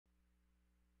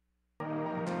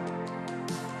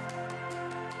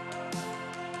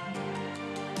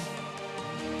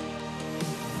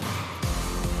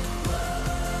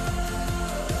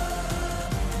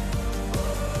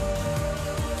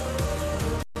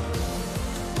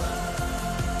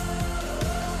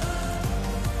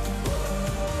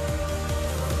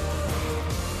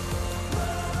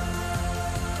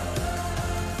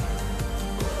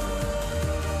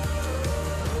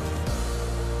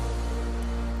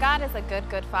God is a good,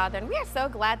 good Father, and we are so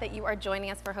glad that you are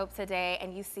joining us for Hope today,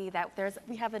 and you see that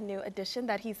we have a new addition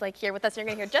that he's like here with us. You're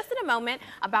going to hear just in a moment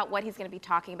about what he's going to be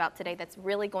talking about today that's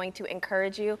really going to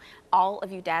encourage you, all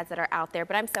of you dads that are out there.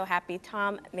 But I'm so happy,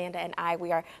 Tom, Amanda, and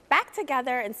we are back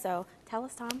together, and so tell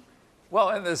us, Tom. Well,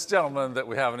 and this gentleman that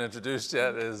we haven't introduced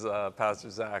yet is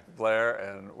Pastor Zack Blair,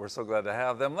 and we're so glad to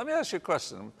have them. Let me ask you a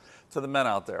question to the men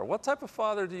out there. What type of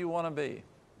father do you want to be?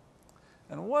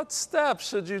 And what steps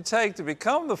should you take to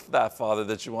become that father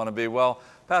that you want to be? Well,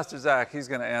 Pastor Zack, he's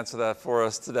going to answer that for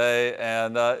us today.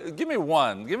 And give me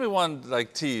one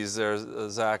like tease there,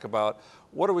 Zack, about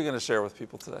what are we going to share with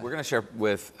people today? We're going to share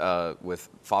with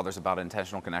fathers about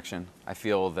intentional connection. I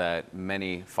feel that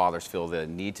many fathers feel the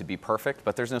need to be perfect,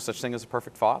 but there's no such thing as a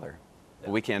perfect father. Yeah.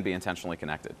 But we can be intentionally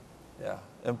connected. Yeah,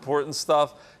 important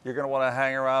stuff. You're going to want to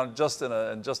hang around. In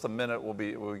just a minute, we'll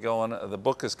be going. The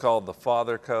book is called The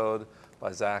Father Code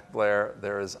by Zack Blair.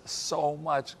 There is so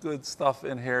much good stuff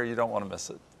in here. You don't want to miss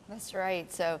it. That's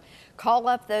right. So call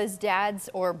up those dads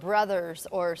or brothers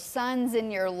or sons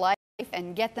in your life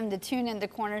and get them to tune into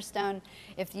Cornerstone.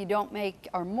 If you don't make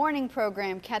our morning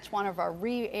program, catch one of our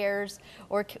re-airs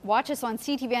or watch us on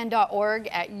ctvn.org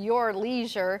at your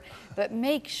leisure. But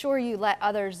make sure you let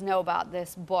others know about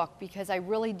this book, because I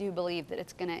really do believe that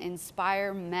it's going to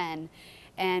inspire men.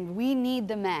 And we need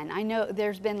the men. I know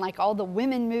there's been like all the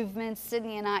women movements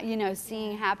Sydney and I,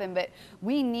 seeing happen, but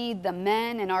we need the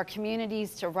men in our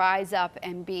communities to rise up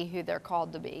and be who they're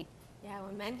called to be. Yeah,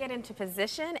 when men get into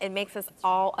position, it makes us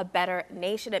all a better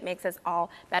nation. It makes us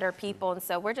all better people. And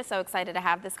so we're just so excited to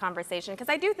have this conversation, because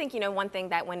I do think, one thing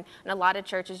that in a lot of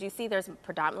churches you see there's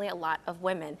predominantly a lot of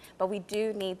women, but we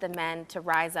do need the men to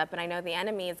rise up. And I know the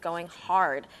enemy is going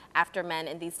hard after men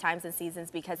in these times and seasons,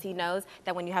 because he knows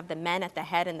that when you have the men at the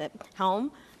head in the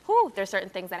home, there's certain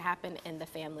things that happen in the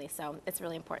family. So it's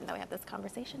really important that we have this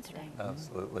conversation today.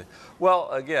 Absolutely. Well,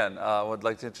 again, I would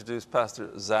like to introduce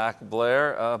Pastor Zack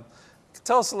Blair.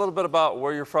 Tell us a little bit about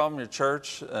where you're from, your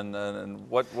church, and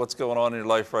what's going on in your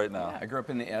life right now. Yeah, I grew up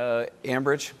in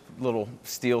Ambridge, little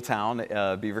steel town,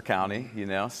 Beaver County,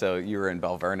 so you were in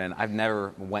Bell Vernon. I've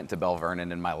never went to Bell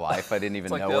Vernon in my life. I didn't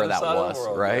even know where that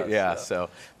was, right? Yes, yeah, so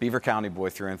Beaver County boy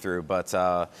through and through, but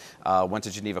went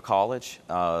to Geneva College.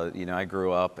 I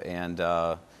grew up and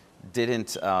I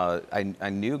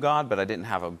knew God, but I didn't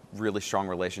have a really strong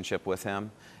relationship with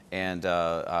him. And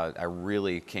I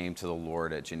really came to the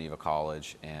Lord at Geneva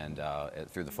College, and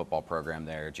through the football program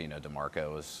there, Gino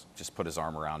DeMarco just put his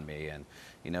arm around me. And,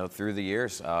 through the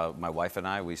years, my wife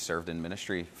and we served in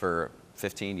ministry for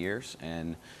 15 years.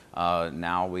 And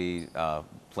now we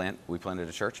planted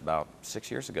a church about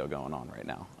 6 years ago going on right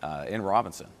now in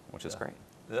Robinson, which is great.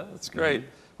 Yeah, that's great.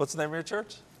 Mm-hmm. What's the name of your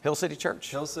church? Hill City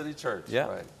Church. Hill City Church. Yeah.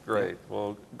 Right. Great. Yeah.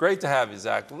 Well, great to have you,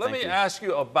 Zack. Let me ask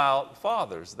you about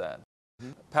fathers then.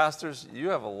 Pastors, you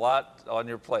have a lot on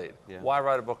your plate. Yeah. Why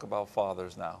write a book about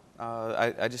fathers now?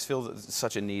 I just feel that there's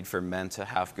such a need for men to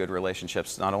have good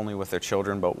relationships, not only with their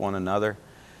children, but one another.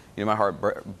 My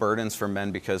heart burdens for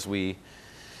men because we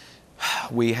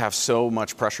have so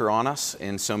much pressure on us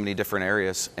in so many different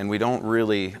areas, and we don't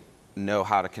really know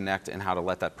how to connect and how to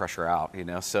let that pressure out,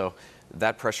 So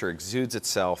that pressure exudes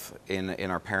itself in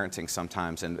our parenting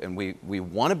sometimes, and we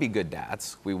want to be good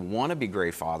dads, we want to be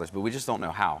great fathers, but we just don't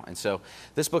know how. And so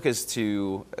this book is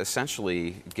to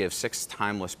essentially give 6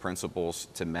 timeless principles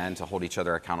to men to hold each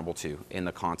other accountable to in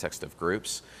the context of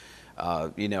groups. I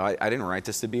didn't write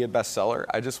this to be a bestseller.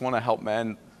 I just want to help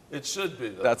men. It should be,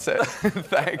 though. That's it.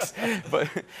 Thanks. But,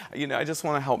 I just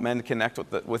want to help men connect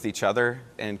with each other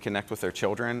and connect with their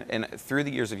children. And through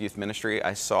the years of youth ministry,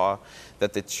 I saw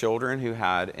that the children who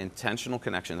had intentional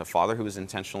connection, the father who was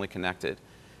intentionally connected,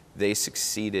 they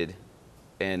succeeded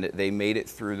and they made it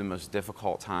through the most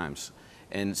difficult times.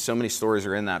 And so many stories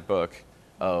are in that book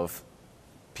of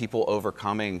people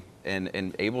overcoming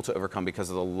and able to overcome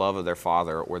because of the love of their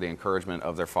father or the encouragement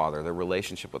of their father, their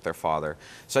relationship with their father.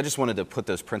 So I just wanted to put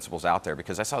those principles out there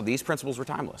because I saw these principles were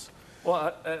timeless.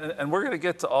 Well, and we're going to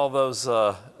get to all those,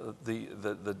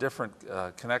 the different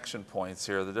connection points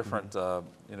here, the different,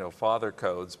 father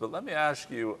codes. But let me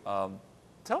ask you,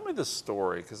 tell me the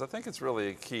story, because I think it's really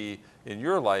a key in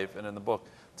your life and in the book.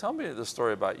 Tell me the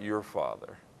story about your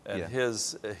father and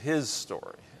his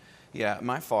story. Yeah,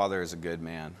 my father is a good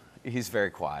man. He's very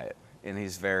quiet, and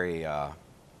he's very,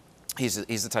 he's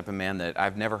the type of man that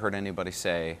I've never heard anybody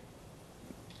say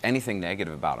anything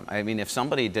negative about him. I mean, if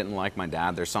somebody didn't like my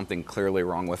dad, there's something clearly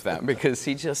wrong with them because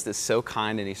he just is so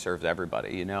kind and he serves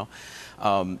everybody,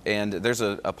 And there's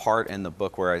a part in the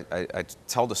book where I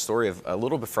tell the story of a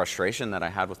little bit of frustration that I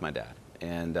had with my dad.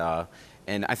 And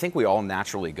And I think we all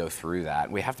naturally go through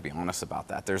that. We have to be honest about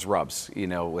that. There's rubs, you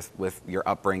know, with your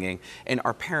upbringing. And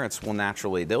our parents will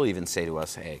naturally, they'll even say to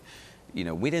us, hey, you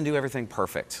know, we didn't do everything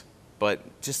perfect,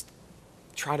 but just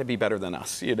try to be better than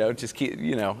us, you know, just keep,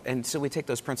 you know. And so we take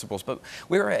those principles. But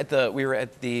we were at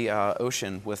the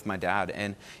ocean with my dad,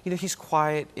 and, you know, he's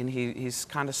quiet and he's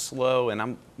kind of slow, and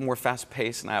I'm more fast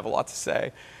paced and I have a lot to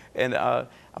say. And I'm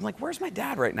like, where's my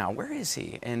dad right now? Where is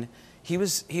he? And he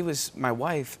was, my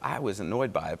wife, I was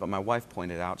annoyed by it, but my wife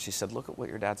pointed out, she said, look at what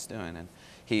your dad's doing. And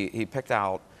he picked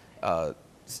out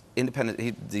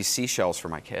these seashells for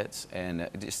my kids. And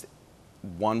just,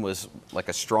 one was like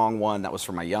a strong one, that was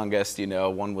for my youngest, you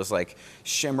know, one was like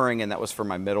shimmering, and that was for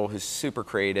my middle, who's super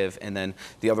creative. And then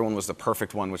the other one was the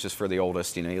perfect one, which is for the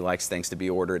oldest. You know, he likes things to be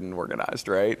ordered and organized,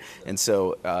 right? And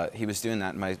so he was doing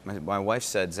that. And my wife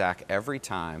said, Zach, every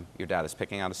time your dad is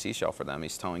picking out a seashell for them,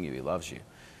 he's telling you he loves you.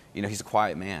 You know, he's a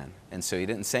quiet man, and so he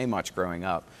didn't say much growing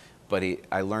up, but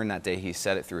I learned that day he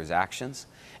said it through his actions.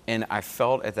 And I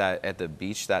felt at the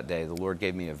beach that day, the Lord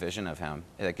gave me a vision of him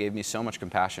that gave me so much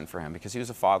compassion for him, because he was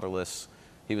a fatherless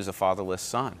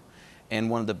son. And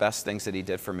one of the best things that he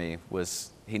did for me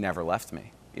was he never left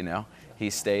me, you know. He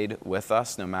stayed with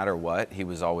us no matter what. He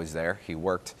was always there. He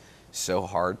worked so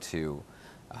hard to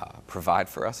provide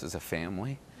for us as a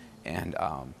family, and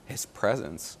his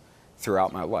presence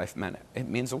throughout my life it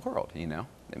means the world, you know.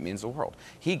 It means the world.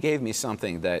 He gave me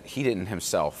something that he didn't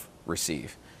himself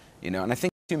receive, you know. And I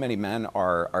think too many men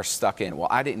are stuck in, well,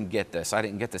 I didn't get this.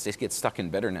 They get stuck in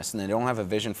bitterness, and they don't have a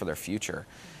vision for their future.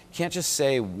 You can't just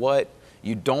say what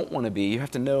you don't want to be. You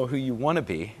have to know who you want to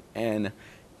be. And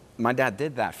my dad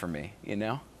did that for me, you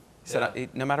know. He said,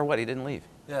 no matter what, he didn't leave.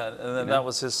 Yeah, and then that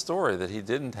was his story, that he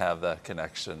didn't have that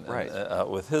connection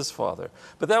with his father.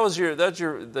 But that's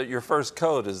your first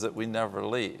code, is that we never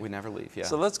leave. We never leave, yeah.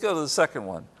 So let's go to the second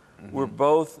one. Mm-hmm. We're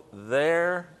both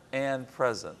there and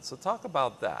present. So talk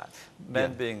about that,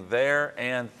 men being there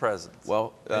and present.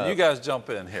 Well, and you guys jump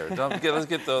in here. Let's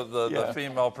get the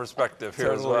female perspective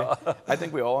here as well. I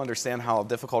think we all understand how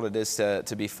difficult it is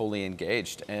to be fully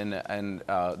engaged, and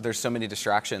there's so many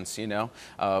distractions. You know,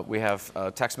 we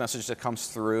have text message that comes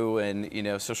through, and, you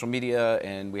know, social media,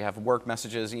 and we have work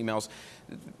messages, emails.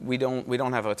 We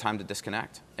don't have a time to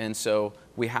disconnect, and so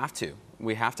we have to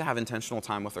have intentional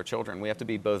time with our children. We have to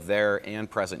be both there and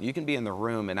present. You can be in the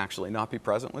room and actually not be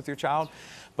present with your child,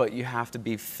 but you have to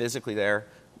be physically there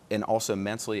and also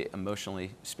mentally, emotionally,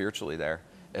 spiritually there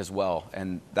as well.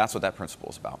 And that's what that principle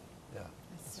is about. Yeah,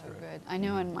 that's so good. I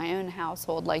know in my own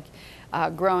household, like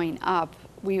growing up,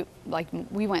 we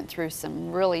went through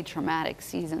some really traumatic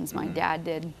seasons. My dad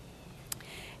did,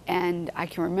 and I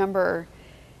can remember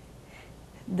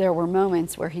there were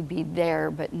moments where he'd be there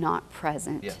but not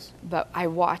present. Yes. But I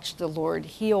watched the Lord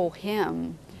heal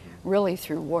him really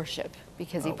through worship,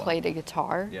 because he played a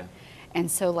guitar. Yeah. And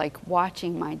so, like,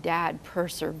 watching my dad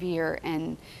persevere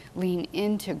and lean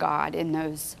into God in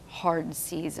those hard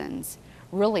seasons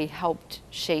really helped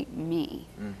shape me.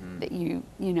 That you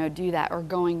do that, or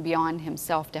going beyond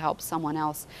himself to help someone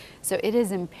else. So it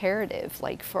is imperative,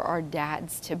 like, for our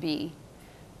dads to be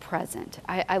present.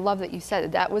 I love that you said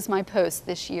it. That was my post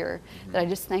this year, that I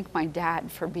just thank my dad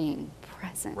for being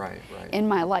present in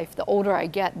my life. The older I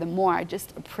get, the more I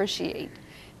just appreciate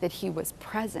that he was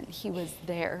present, he was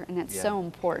there, and it's so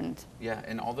important. Yeah,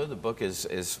 and although the book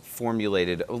is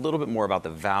formulated a little bit more about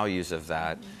the values of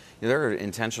that, you know, there are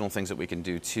intentional things that we can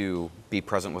do to be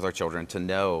present with our children, to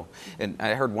know. And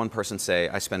I heard one person say,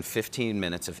 I spend 15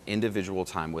 minutes of individual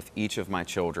time with each of my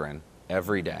children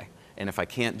every day. And if I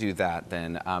can't do that,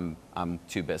 then I'm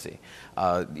too busy.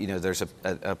 You know, there's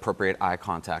appropriate eye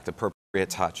contact, appropriate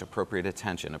touch, appropriate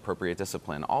attention, appropriate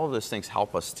discipline. All of those things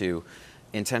help us to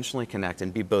intentionally connect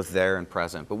and be both there and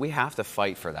present. But we have to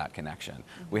fight for that connection.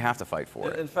 We have to fight for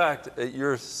it. In fact,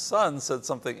 your son said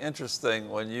something interesting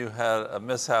when you had a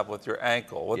mishap with your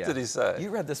ankle. What did he say?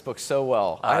 You read this book so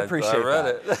well. I appreciate I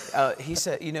read that. He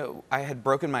said, you know, I had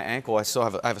broken my ankle. I still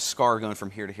have I have a scar going from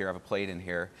here to here. I have a plate in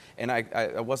here. And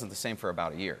I wasn't the same for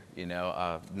about a year, you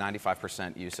know,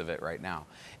 95% use of it right now.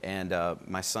 And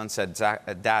my son said,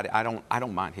 Dad, I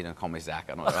don't mind. He didn't call me Zach.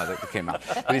 I don't know how that came out.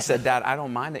 But he said, Dad, I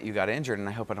don't mind that you got injured, and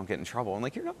I hope I don't get in trouble. I'm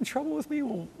like, you're not in trouble with me?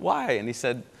 Well, why? And he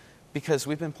said, because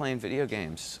we've been playing video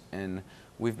games, and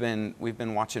we've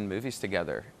been watching movies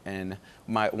together. And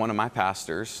one of my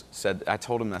pastors said, I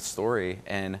told him that story,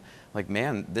 and like,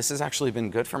 man, this has actually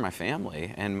been good for my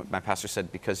family. And my pastor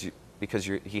said, because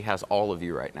he has all of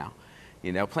you right now.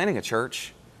 You know, planning a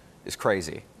church is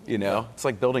crazy. You know, it's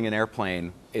like building an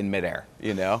airplane in midair.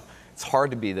 You know, it's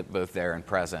hard to be both there and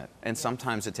present. And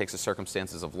sometimes it takes the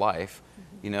circumstances of life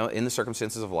You know, in the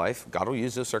circumstances of life, God will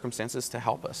use those circumstances to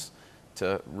help us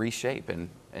to reshape and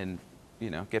you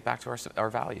know, get back to our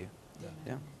value.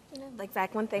 Yeah. You know, like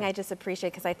Zach, one thing I just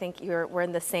appreciate, because I think we're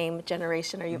in the same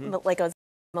generation, or you like a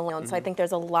millennial. So I think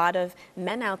there's a lot of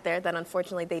men out there that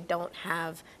unfortunately they don't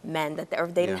have men, or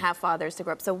they didn't have fathers to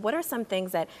grow up. So what are some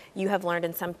things that you have learned,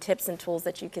 and some tips and tools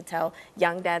that you could tell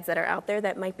young dads that are out there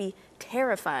that might be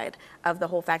terrified of the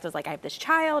whole fact of like, I have this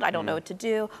child, I don't know what to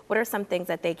do. What are some things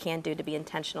that they can do to be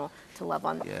intentional to love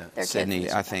on their kids?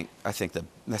 Sydney, I think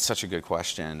that's such a good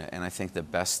question, and I think the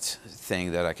best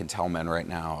thing that I can tell men right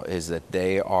now is that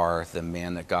they are the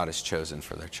man that God has chosen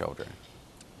for their children.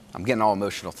 I'm getting all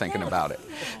emotional thinking about it,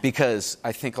 because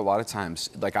I think a lot of times,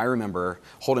 like I remember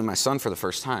holding my son for the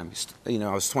first time. You know,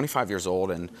 I was 25 years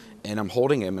old, and I'm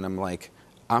holding him, and I'm like,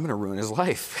 I'm gonna ruin his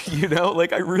life. You know,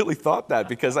 like I really thought that,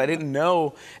 because I didn't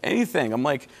know anything. I'm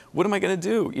like, what am I gonna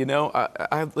do? You know,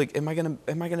 I like, am I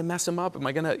gonna mess him up? Am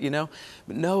I gonna, you know?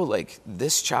 But no, like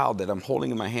this child that I'm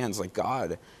holding in my hands, like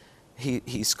God,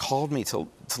 He's called me to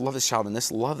love this child, and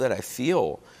this love that I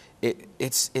feel,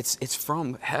 it's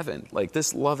from heaven. Like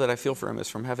this love that I feel for him is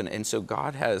from heaven. And so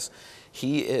God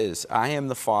I am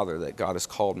the father that God has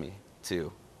called me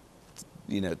to,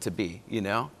 you know, to be, you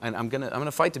know, and I'm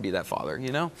gonna fight to be that father,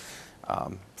 you know,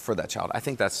 for that child. I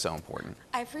think that's so important.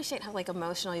 I appreciate how like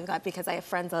emotional you got, because I have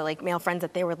friends, like male friends,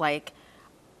 that they were like,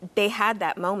 they had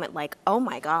that moment like, oh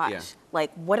my gosh,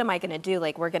 like what am I gonna do?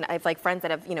 Like I have like friends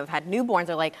that have, you know, had newborns,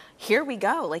 are like, here we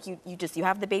go. Like you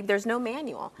have the baby, there's no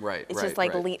manual. Right. It's just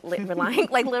like relying,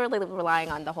 like literally relying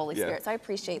on the Holy Spirit. So I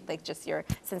appreciate like just your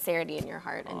sincerity in your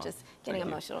heart and just getting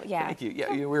emotional. Yeah. Thank you.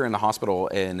 Yeah, we were in the hospital,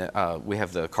 and we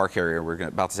have the car carrier. We're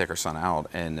about to take our son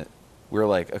out, and we were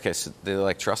like, okay, so they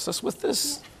like trust us with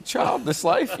this child, this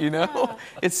life, you know?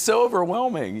 It's so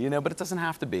overwhelming, you know, but it doesn't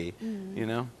have to be, you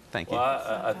know? Thank you.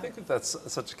 Well, I think that's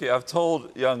such a key. I've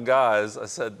told young guys, I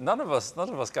said, none of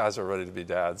us guys are ready to be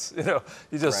dads. You know,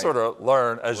 you just sort of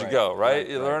learn as you go, right?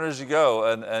 You learn as you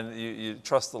go, and you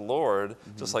trust the Lord,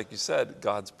 just like you said.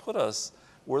 God's put us.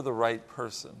 We're the right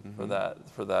person for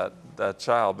that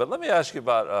child. But let me ask you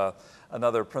about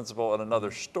another principle and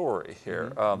another story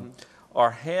here.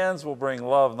 Our hands will bring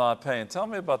love, not pain. Tell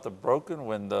me about the broken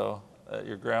window.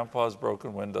 Your grandpa's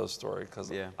broken window story, because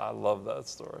I love that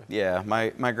story. Yeah,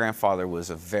 my grandfather was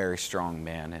a very strong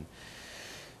man,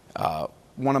 and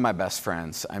one of my best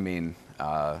friends. I mean,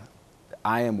 I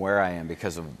am where I am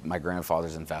because of my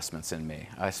grandfather's investments in me.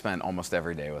 I spent almost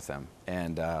every day with him,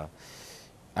 and I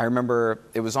remember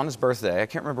it was on his birthday. I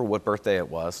can't remember what birthday it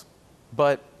was,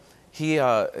 but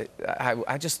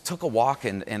I just took a walk,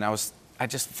 and I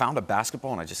just found a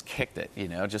basketball and I just kicked it, you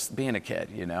know, just being a kid,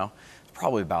 you know,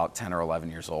 probably about 10 or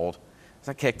 11 years old. So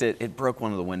I kicked it. It broke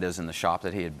one of the windows in the shop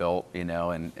that he had built, you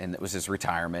know, and it was his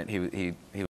retirement. He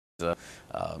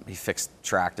fixed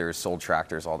tractors, sold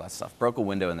tractors, all that stuff. Broke a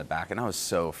window in the back, and I was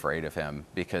so afraid of him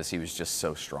because he was just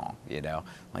so strong, you know,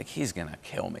 like he's gonna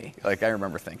kill me. Like I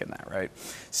remember thinking that, right?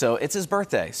 So it's his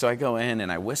birthday. So I go in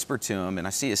and I whisper to him, and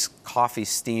I see his coffee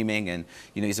steaming, and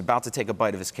you know he's about to take a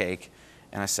bite of his cake.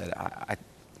 And I said,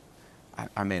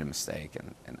 I made a mistake,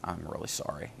 and I'm really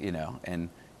sorry, you know. And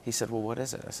he said, well, what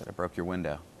is it? I said, I broke your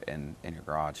window in your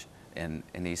garage. And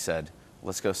he said,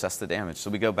 let's go assess the damage. So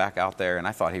we go back out there, and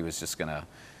I thought he was just gonna,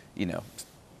 you know,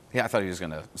 I thought he was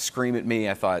gonna scream at me.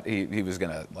 I thought he was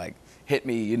gonna like hit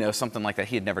me, you know, something like that.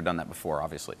 He had never done that before,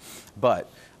 obviously. But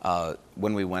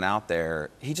when we went out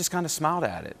there, he just kind of smiled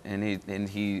at it, and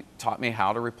he taught me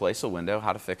how to replace a window,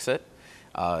 how to fix it.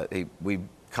 We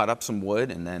cut up some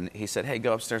wood, and then he said, hey,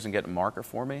 go upstairs and get a marker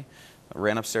for me. I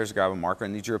ran upstairs to grab a marker,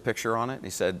 and he drew a picture on it. And he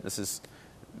said, this is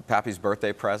Pappy's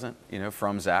birthday present, you know,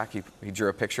 from Zach. He drew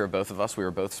a picture of both of us. We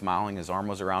were both smiling. His arm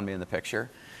was around me in the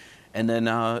picture. And then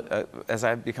as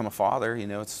I become a father, you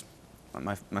know, it's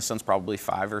my son's probably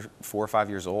 4 or 5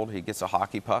 years old. He gets a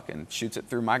hockey puck and shoots it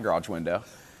through my garage window.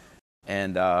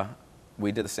 And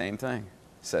we did the same thing.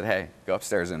 Said, hey, go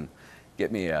upstairs and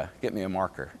get me a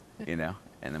marker, you know.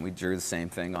 And then we drew the same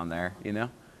thing on there, you know?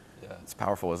 Yeah. It's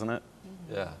powerful, isn't it?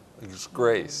 Yeah. It's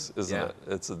grace, isn't it?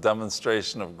 It's a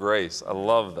demonstration of grace. I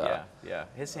love that. Yeah.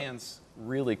 His hands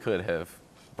really could have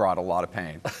brought a lot of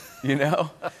pain, you know?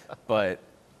 But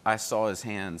I saw his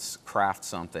hands craft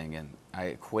something, and I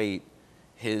equate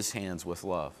his hands with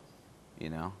love, you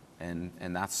know? And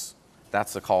that's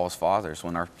the call as fathers.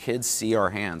 When our kids see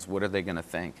our hands, what are they going to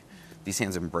think? These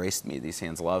hands embraced me. These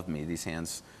hands loved me. These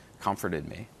hands comforted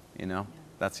me, you know?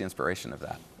 That's the inspiration of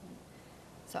that.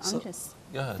 So I'm just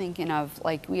thinking of,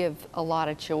 like, we have a lot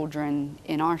of children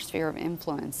in our sphere of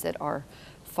influence that are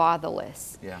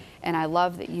fatherless. Yeah. And I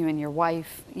love that you and your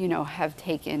wife, you know, have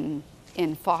taken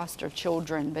in foster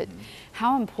children, but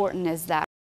how important is that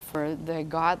for the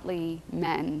godly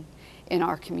men in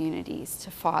our communities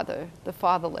to father the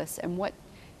fatherless, and what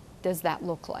does that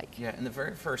look like? Yeah, in the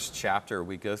very first chapter,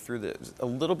 we go through a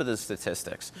little bit of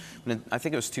statistics. I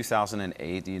think it was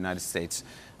 2008, the United States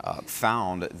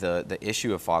found the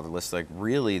issue of fatherless, like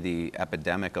really the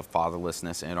epidemic of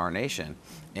fatherlessness in our nation.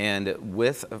 And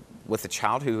with a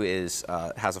child who has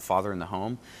a father in the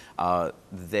home,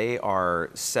 they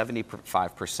are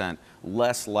 75%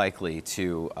 less likely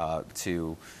to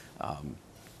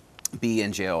be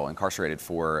in jail, incarcerated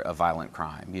for a violent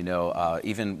crime. You know,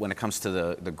 even when it comes to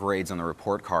the grades on the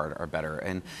report card are better.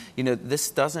 And, you know, this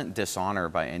doesn't dishonor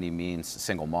by any means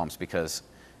single moms, because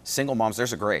single moms,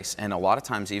 there's a grace. And a lot of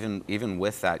times, even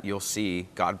with that, you'll see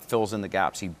God fills in the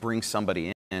gaps. He brings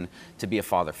somebody in to be a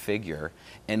father figure.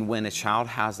 And when a child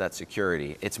has that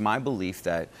security, it's my belief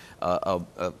that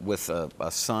with a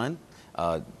son,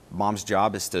 mom's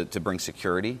job is to bring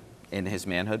security in his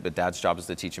manhood, but dad's job is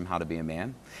to teach him how to be a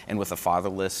man. And with a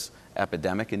fatherless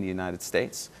epidemic in the United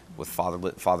States, with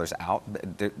fathers out,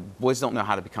 boys don't know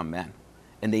how to become men,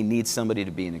 and they need somebody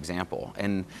to be an example.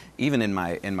 And even in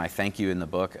my thank you in the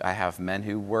book, I have men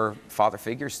who were father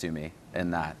figures to me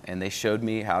in that, and they showed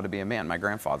me how to be a man. My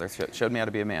grandfather showed me how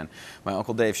to be a man. My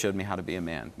Uncle Dave showed me how to be a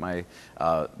man. My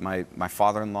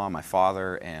father-in-law, my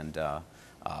father, and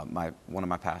one of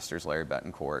my pastors, Larry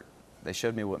Betancourt, they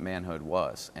showed me what manhood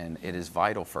was, and it is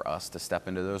vital for us to step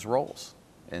into those roles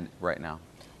right now.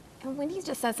 And when you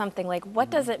just said something like, what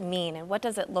does it mean and what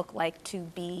does it look like to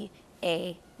be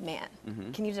a man?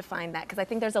 Can you define that? Because I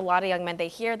think there's a lot of young men, they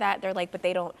hear that, they're like, but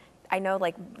they don't, I know,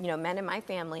 like, you know, men in my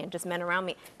family and just men around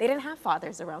me, they didn't have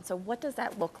fathers around. So what does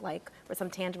that look like, or some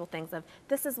tangible things of,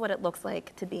 this is what it looks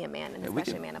like to be a man, and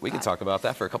especially a man of God? We could talk about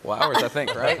that for a couple hours, I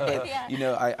think, right? But, Yeah. you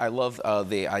know, I love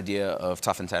the idea of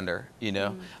tough and tender, you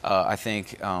know. I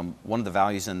think one of the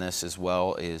values in this as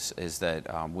well is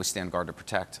that we stand guard to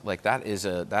protect. Like, that is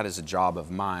a job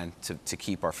of mine to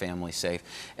keep our family safe.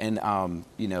 And,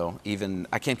 you know, even,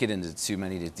 I can't get into too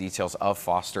many of the details of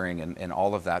fostering and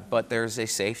all of that, but there's a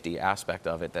safety aspect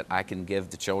of it that I can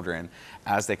give the children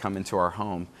as they come into our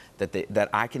home, that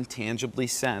I can tangibly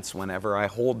sense whenever I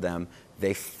hold them,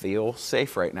 they feel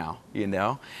safe right now, you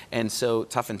know? And so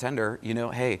tough and tender, you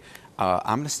know, hey, I'm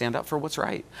going to stand up for what's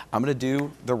right. I'm going to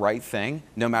do the right thing,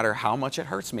 no matter how much it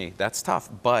hurts me. That's tough,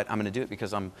 but I'm going to do it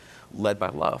because I'm led by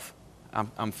love.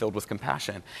 I'm filled with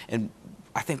compassion. And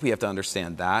I think we have to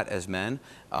understand that as men,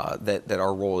 that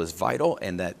our role is vital,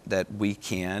 and that we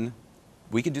can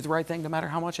do the right thing no matter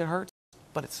how much it hurts,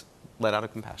 but it's led out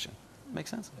of compassion. Make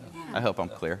sense? Yeah. I hope I'm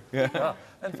clear. Yeah.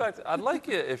 In fact, I'd like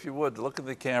you, if you would, look at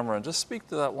the camera and just speak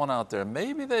to that one out there.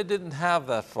 Maybe they didn't have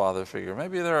that father figure.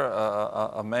 Maybe they're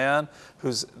a man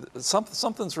who's,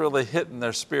 something's really hitting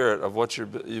their spirit of what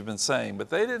you've been saying, but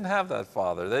they didn't have that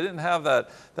father. They didn't have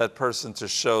that person to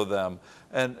show them.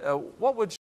 And what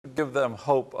would you give them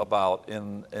hope about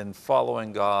in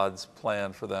following God's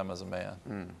plan for them as a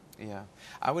man? Yeah,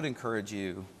 I would encourage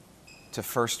you to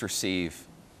first receive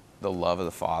the love of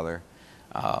the Father,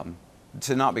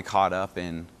 to not be caught up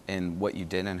in what you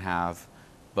didn't have,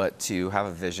 but to have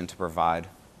a vision to provide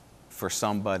for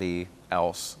somebody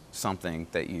else something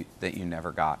that you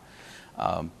never got.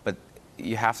 But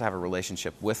you have to have a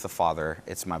relationship with the Father,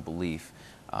 it's my belief,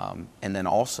 and then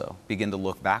also begin to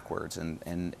look backwards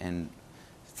and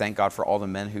thank God for all the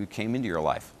men who came into your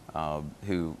life,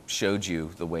 who showed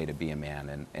you the way to be a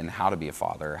man and how to be a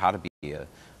father, how to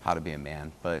be a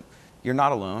man. But you're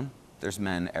not alone. There's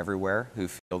men everywhere who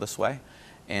feel this way,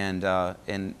 and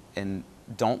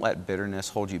don't let bitterness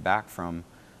hold you back from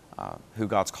who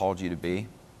God's called you to be.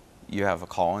 You have a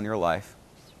call in your life,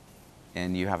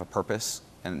 and you have a purpose,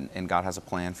 and God has a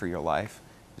plan for your life.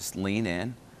 Just lean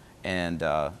in and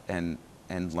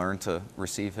learn to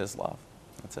receive His love.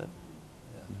 That's it.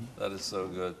 That is so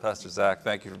good. Pastor Zack,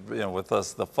 thank you for being with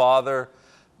us. The Father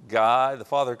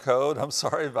Code,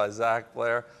 by Zack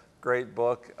Blair. Great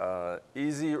book,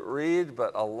 easy read,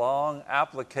 but a long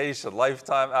application,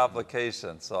 lifetime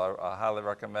application. So I highly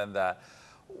recommend that.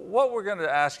 What we're going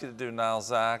to ask you to do now,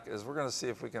 Zack, is we're going to see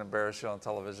if we can embarrass you on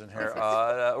television here.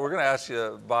 We're going to ask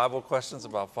you Bible questions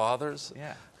about fathers.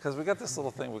 Yeah. Because we got this little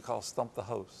thing we call Stump the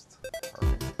Host.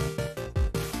 Perfect.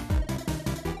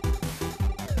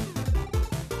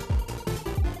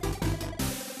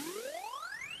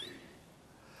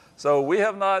 So we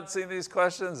have not seen these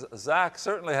questions. Zack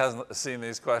certainly hasn't seen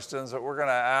these questions, but we're going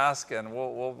to ask, and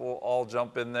we'll all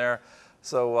jump in there.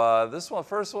 So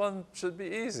first one should be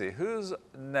easy. Whose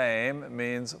name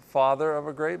means father of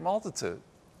a great multitude?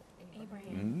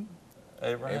 Abraham.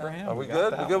 Abraham. Abraham. Are we got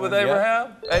good? that We good with one.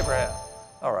 Abraham? Yeah. Abraham.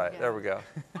 All right, there we go.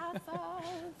 Awesome.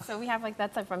 So we have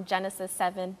that's from Genesis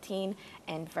 17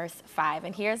 and verse 5.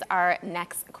 And here's our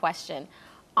next question.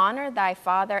 Honor thy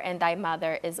father and thy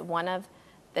mother is one of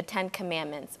the 10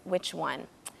 commandments. Which one?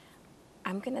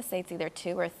 I'm going to say it's either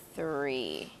 2 or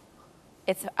 3.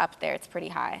 It's up there. It's pretty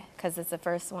high because the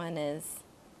first one is...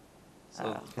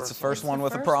 It's the first one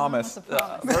with a promise.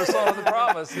 First one with a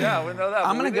promise. Yeah, we know that.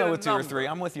 I'm going to go with 2 or 3.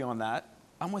 I'm with you on that.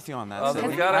 I'm with you on that.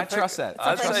 I trust that.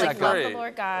 I'd So say love 3. the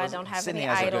Lord God, don't have Sydney any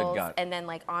has a good idols, gut. and then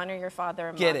honor your father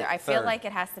and Get mother. it, I feel third. like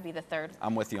it has to be the third.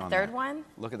 I'm with you on third that. one?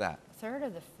 Look at that. 3rd or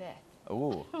the 5th?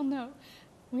 Ooh. I don't know.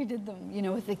 We did them,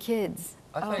 with the kids.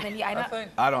 I think, then I don't-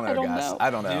 I don't know, I don't guys. know. I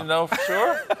don't know. Do you know for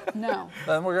sure? No.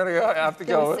 Then we're going to have to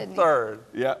Go go with Sydney. 3rd.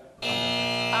 Yeah.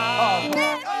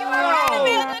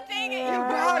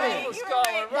 Let's call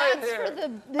it right That's here. for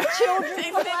the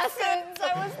children's lessons.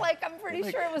 I was like, I'm pretty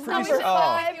sure it was Pretty number sure-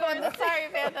 5 on the Sorry,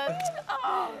 Amanda.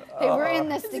 Hey, we're in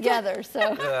this together, so.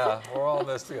 Yeah, we're all in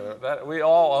this together. We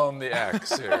all own the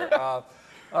X here.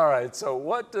 All right, so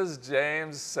what does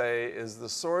James say is the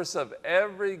source of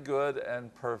every good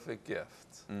and perfect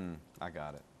gift? I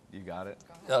got it. You got it?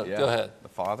 Oh, Yeah. Go ahead. The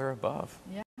Father above.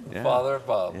 Yeah. Yeah. Father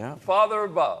above. Yeah. Father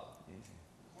above.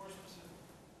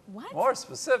 What? More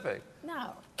specific.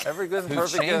 No. Every good and Who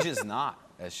perfect gift. changes not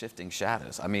as shifting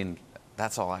shadows. I mean,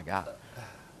 that's all I got.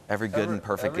 Every good and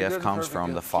perfect every good gift and comes perfect from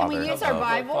the gift Father Can we use our above.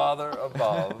 Bible? Father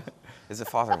above. Is it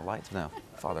Father of lights? No,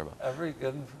 Father above. Every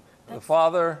good and the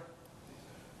Father.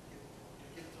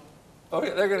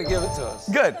 Okay, they're going to give it to us.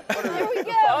 Good. There we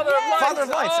go. Father of lights. Father of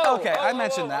lights. Oh, Okay, I oh,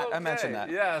 mentioned that. I okay. mentioned that.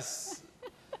 Yes.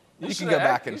 You can shoulda go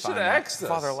back and you find shoulda that. X'd us.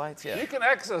 Father of lights, yeah. You can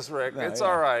X us, Rick. No, It's yeah.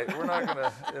 all right. We're not going to,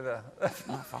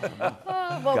 Father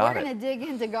above. Well, Got we're it. going to dig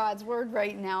into God's word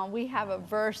right now. We have a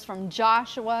verse from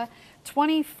Joshua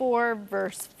 24,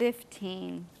 verse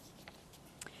 15.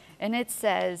 And it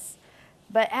says,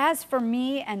 "But as for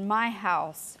me and my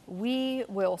house, we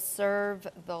will serve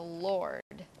the Lord."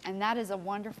 And that is a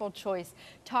wonderful choice.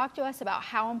 Talk to us about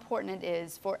how important it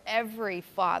is for every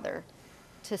father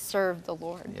to serve the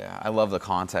Lord. Yeah, I love the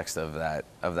context of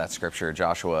that scripture.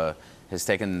 Joshua has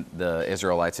taken the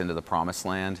Israelites into the promised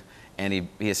land, and he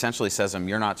essentially says to them,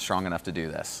 "You're not strong enough to do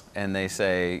this." And they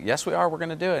say, "Yes, we are. We're going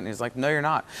to do it." And he's like, "No, you're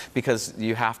not, because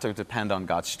you have to depend on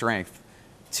God's strength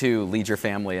to lead your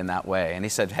family in that way." And he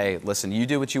said, "Hey, listen, you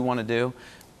do what you want to do.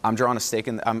 I'm putting a stake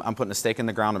in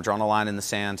the ground. I'm drawing a line in the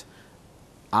sand.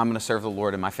 I'm going to serve the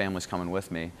Lord, and my family's coming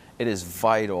with me." It is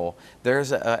vital.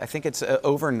 There's, I think it's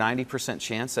over 90%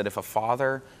 chance that if a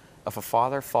father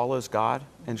follows God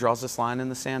and draws this line in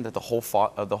the sand, that the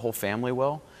whole family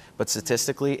will. But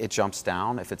statistically, it jumps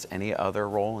down if it's any other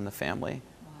role in the family.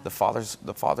 Wow.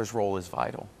 The father's role is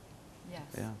vital. Yes.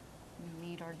 Yeah. We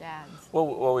need our dads.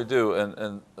 Well, we do,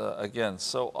 and again,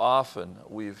 so often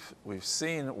we've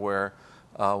seen where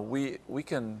we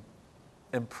can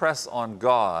impress on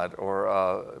God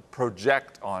or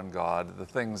project on God the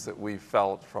things that we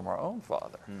felt from our own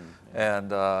father. Yeah.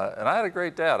 And I had a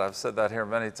great dad. I've said that here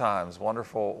many times.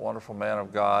 Wonderful, wonderful man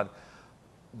of God.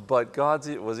 But God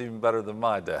was even better than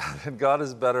my dad, and God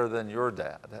is better than your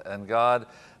dad. And God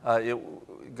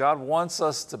wants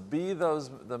us to be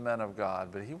the men of God,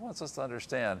 but He wants us to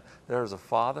understand there is a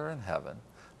Father in heaven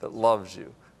that loves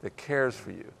you, that cares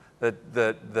for you,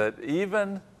 that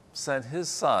even sent His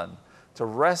Son to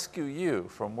rescue you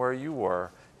from where you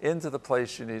were into the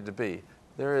place you need to be.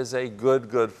 There is a good,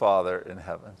 good Father in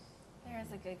heaven. There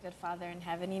is a good, good Father in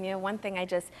heaven. One thing I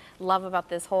just love about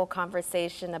this whole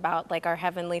conversation about our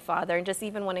Heavenly Father, and just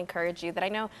even want to encourage you that I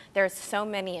know there's so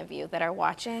many of you that are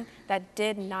watching that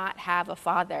did not have a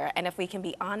father. And if we can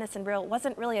be honest and real, it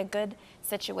wasn't really a good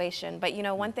situation. But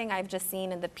one thing I've just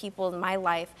seen in the people in my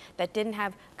life that didn't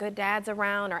have good dads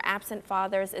around or absent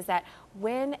fathers is that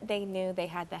when they knew they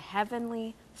had the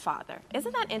Heavenly Father.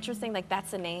 Isn't that interesting?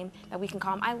 That's a name that we can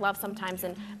call him. I love sometimes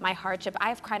in my hardship,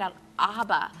 I've cried out,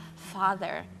 "Abba,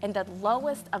 Father," in the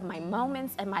lowest of my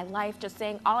moments in my life, just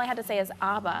saying, all I had to say is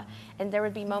Abba. And there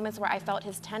would be moments where I felt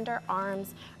His tender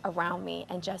arms around me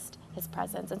and just His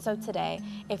presence. And so today,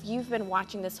 if you've been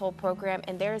watching this whole program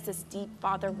and there is this deep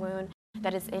father wound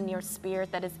that is in your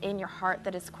spirit, that is in your heart,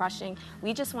 that is crushing,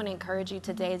 we just want to encourage you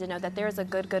today to know that there is a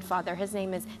good, good Father. His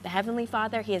name is the Heavenly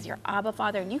Father. He is your Abba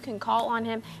Father, and you can call on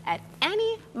Him at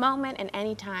any moment and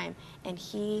any time, and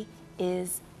He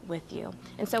is with you.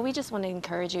 And so we just want to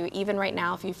encourage you, even right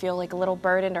now, if you feel a little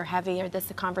burdened or heavy, or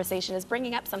this conversation is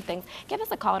bringing up some things, give us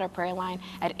a call at our prayer line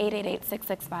at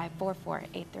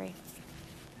 888-665-4483.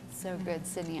 So good,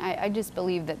 Sydney. I just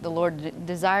believe that the Lord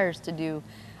desires to do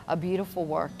a beautiful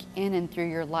work in and through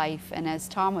your life. And as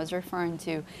Tom was referring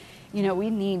to, we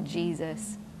need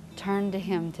Jesus. turn to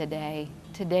him today.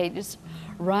 Today, just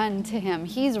run to him.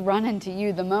 He's running to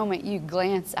you the moment you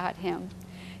glance at him.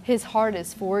 His heart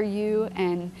is for you,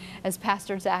 and as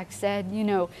Pastor Zack said, you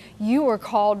know, you were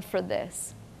called for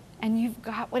this. And you've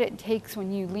got what it takes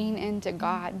when you lean into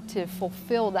God to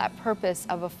fulfill that purpose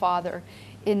of a father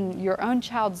in your own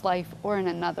child's life or in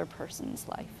another person's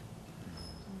life.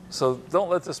 So don't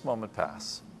let this moment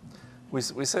pass. We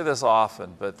say this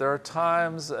often, but there are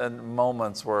times and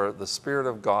moments where the Spirit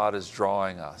of God is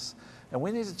drawing us. And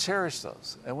we need to cherish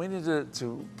those. And we need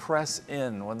to press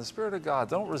in. When the Spirit of God,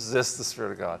 don't resist the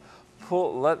Spirit of God.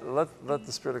 Let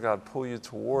the Spirit of God pull you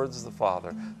towards the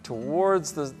Father,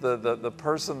 towards the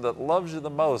person that loves you the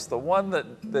most, the one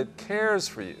that cares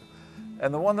for you,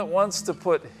 and the one that wants to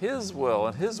put His will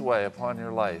and His way upon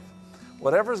your life.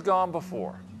 Whatever's gone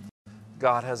before,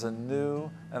 God has a new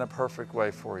and a perfect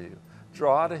way for you.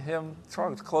 Draw to Him,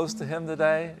 draw close to Him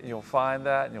today, and you'll find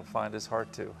that, and you'll find His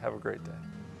heart too. Have a great day.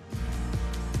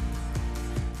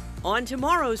 On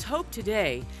tomorrow's Hope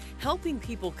Today, helping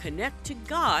people connect to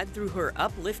God through her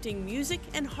uplifting music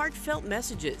and heartfelt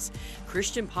messages.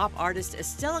 Christian pop artist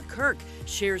Estella Kirk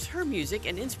shares her music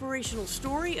and inspirational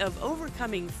story of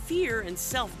overcoming fear and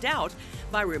self-doubt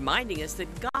by reminding us that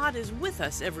God is with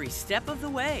us every step of the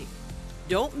way.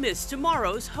 Don't miss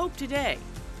tomorrow's Hope Today.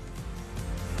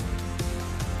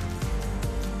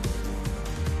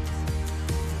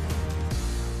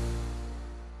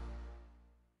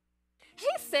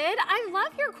 Sid, I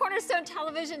love your Cornerstone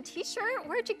Television t-shirt.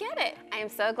 Where'd you get it? I am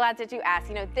so glad that you asked.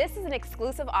 You know, this is an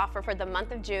exclusive offer for the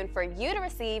month of June for you to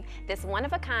receive this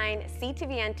one-of-a-kind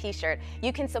CTVN t-shirt.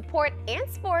 You can support and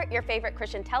sport your favorite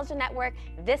Christian television network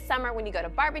this summer when you go to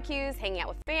barbecues, hanging out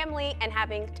with family, and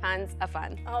having tons of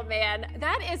fun. Oh man,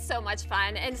 that is so much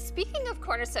fun. And speaking of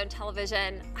Cornerstone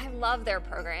Television, I love their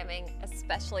programming,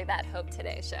 especially that Hope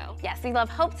Today show. Yes, we love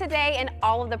Hope Today and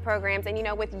all of the programs. And you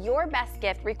know, with your best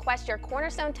gift, request your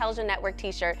Cornerstone Television Network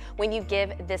t-shirt when you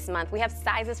give this month. We have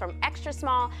sizes from extra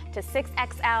small to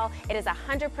 6XL. It is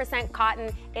 100%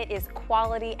 cotton. It is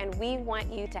quality, and we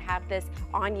want you to have this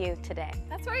on you today.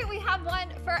 That's right, we have one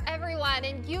for everyone,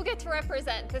 and you get to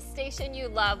represent the station you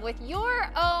love with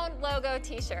your own logo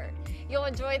t-shirt. You'll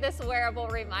enjoy this wearable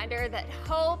reminder that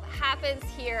hope happens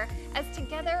here as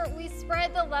together we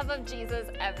spread the love of Jesus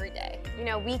every day. You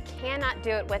know, we cannot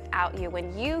do it without you.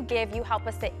 When you give, you help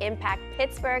us to impact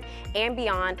Pittsburgh and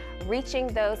beyond, reaching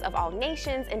those of all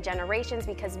nations and generations,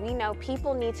 because we know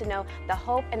people need to know the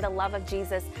hope and the love of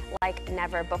Jesus like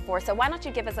never before. So why don't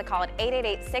you give us a call at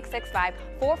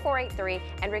 888-665-4483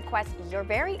 and request your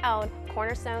very own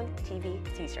Cornerstone TV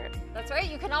t-shirt. That's right.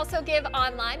 You can also give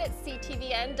online at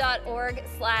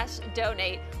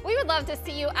ctvn.org/donate. We would love to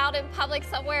see you out in public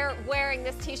somewhere wearing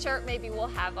this t-shirt. Maybe we'll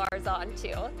have ours on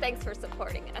too. Thanks for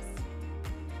supporting us.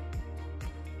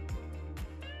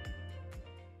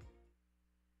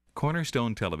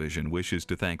 Cornerstone Television wishes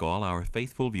to thank all our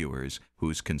faithful viewers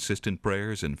whose consistent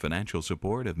prayers and financial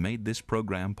support have made this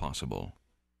program possible.